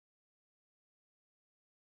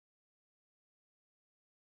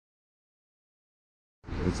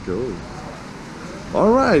Let's go.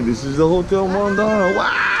 All right, this is the Hotel Mundial.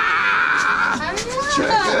 Wow! Check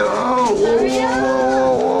it out. Whoa, whoa,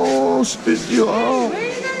 whoa, whoa, whoa. Spit you out.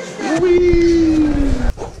 Whee!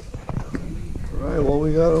 All right, what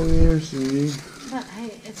we got over here, Cindy?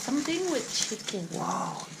 It's something with chicken.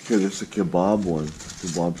 Wow. Okay, there's a kebab one.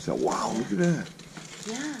 Kebab set. Wow, look at that.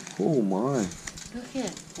 Yeah. Oh, my. Look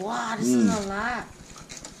at. Wow, this is a lot.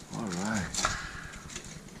 All right.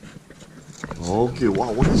 Okay,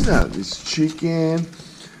 wow, what is that? It's chicken.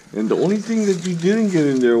 And the only thing that you didn't get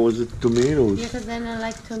in there was the tomatoes. Yeah, because then I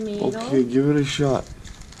like tomato. Okay, give it a shot.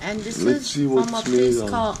 And this Let's is see from what's a made place of.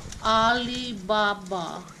 called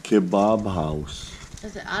Alibaba. Kebab House.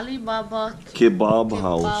 Is it Alibaba? Kebab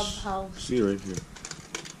House. Kebab House. See right here.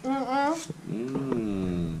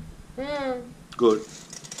 Mm-mm. Mmm. Good.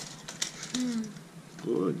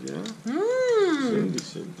 Good, yeah? Cindy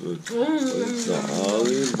said good. It's the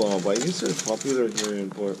Alibaba. I guess it's popular here in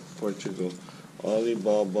Portugal.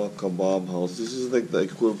 Alibaba Kebab House. This is like the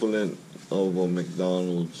equivalent of a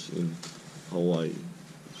McDonald's in Hawaii.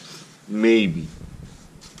 Maybe.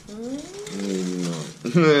 Maybe not.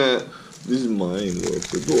 This is mine, look.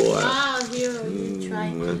 Wow, here, you try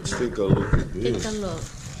it. Let's take a look at this. Take a look.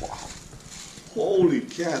 Wow. Holy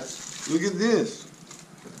cats. Look at this.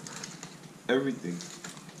 Everything.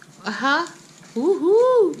 Uh-huh.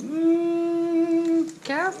 Woohoo!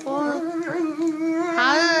 Careful.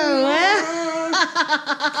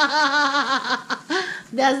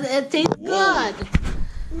 Does it taste good?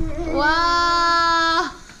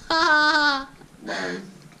 Wow! Bye.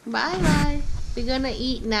 Bye-bye. We're gonna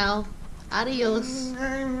eat now. Adios.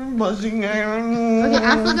 Buzzing. Okay,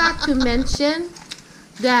 I forgot to mention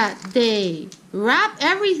that they wrap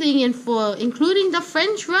everything in foil, including the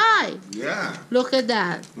French fry. Yeah. Look at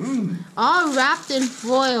that. All wrapped in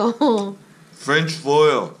foil. French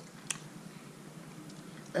foil.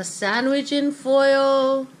 The sandwich in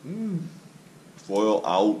foil. Foil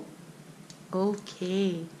out.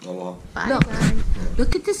 Okay. Hello. Bye.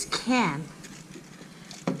 Look at this can.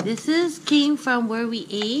 This came from where we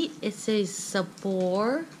ate. It says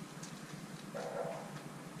Sabor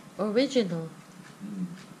Original.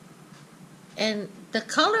 And the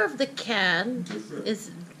color of the can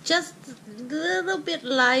is just a little bit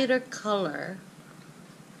lighter color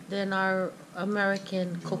than our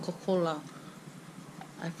American Coca-Cola.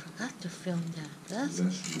 I forgot to film that. That's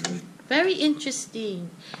good. very interesting.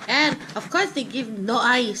 And of course they give no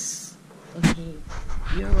ice. Okay,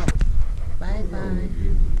 Europe. Bye-bye.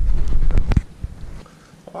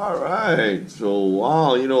 All right. So,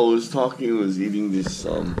 wow, I was eating this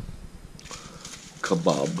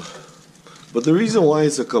kebab. But the reason why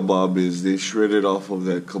it's a kebab is they shredded off of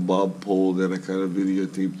that kebab pole that I kind of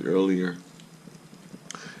videotaped earlier.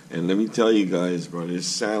 And let me tell you guys, bro, this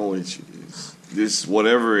sandwich is,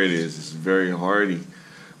 whatever it is very hearty.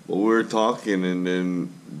 But we're talking, and then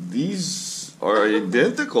these are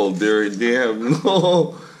identical. They have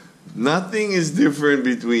nothing is different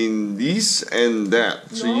between these and that.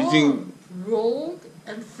 So you can rolled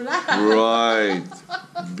and flat. Right.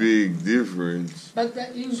 Big difference. But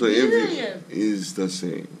the So it is the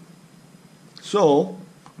same. So,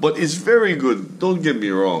 but it's very good. Don't get me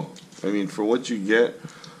wrong. I mean, for what you get,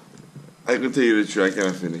 I can tell you the truth. I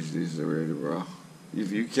cannot finish this already, bro.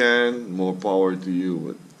 If you can, more power to you.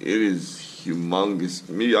 But it is humongous.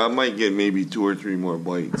 Maybe I might get maybe 2 or 3 more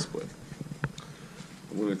bites, but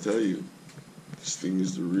I'm gonna tell you, this thing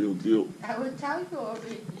is the real deal. I will tell you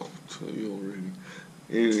already. I'll tell you already.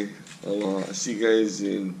 Anyway, I'll see you guys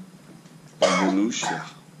in Indonesia.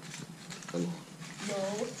 Hello.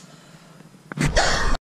 No.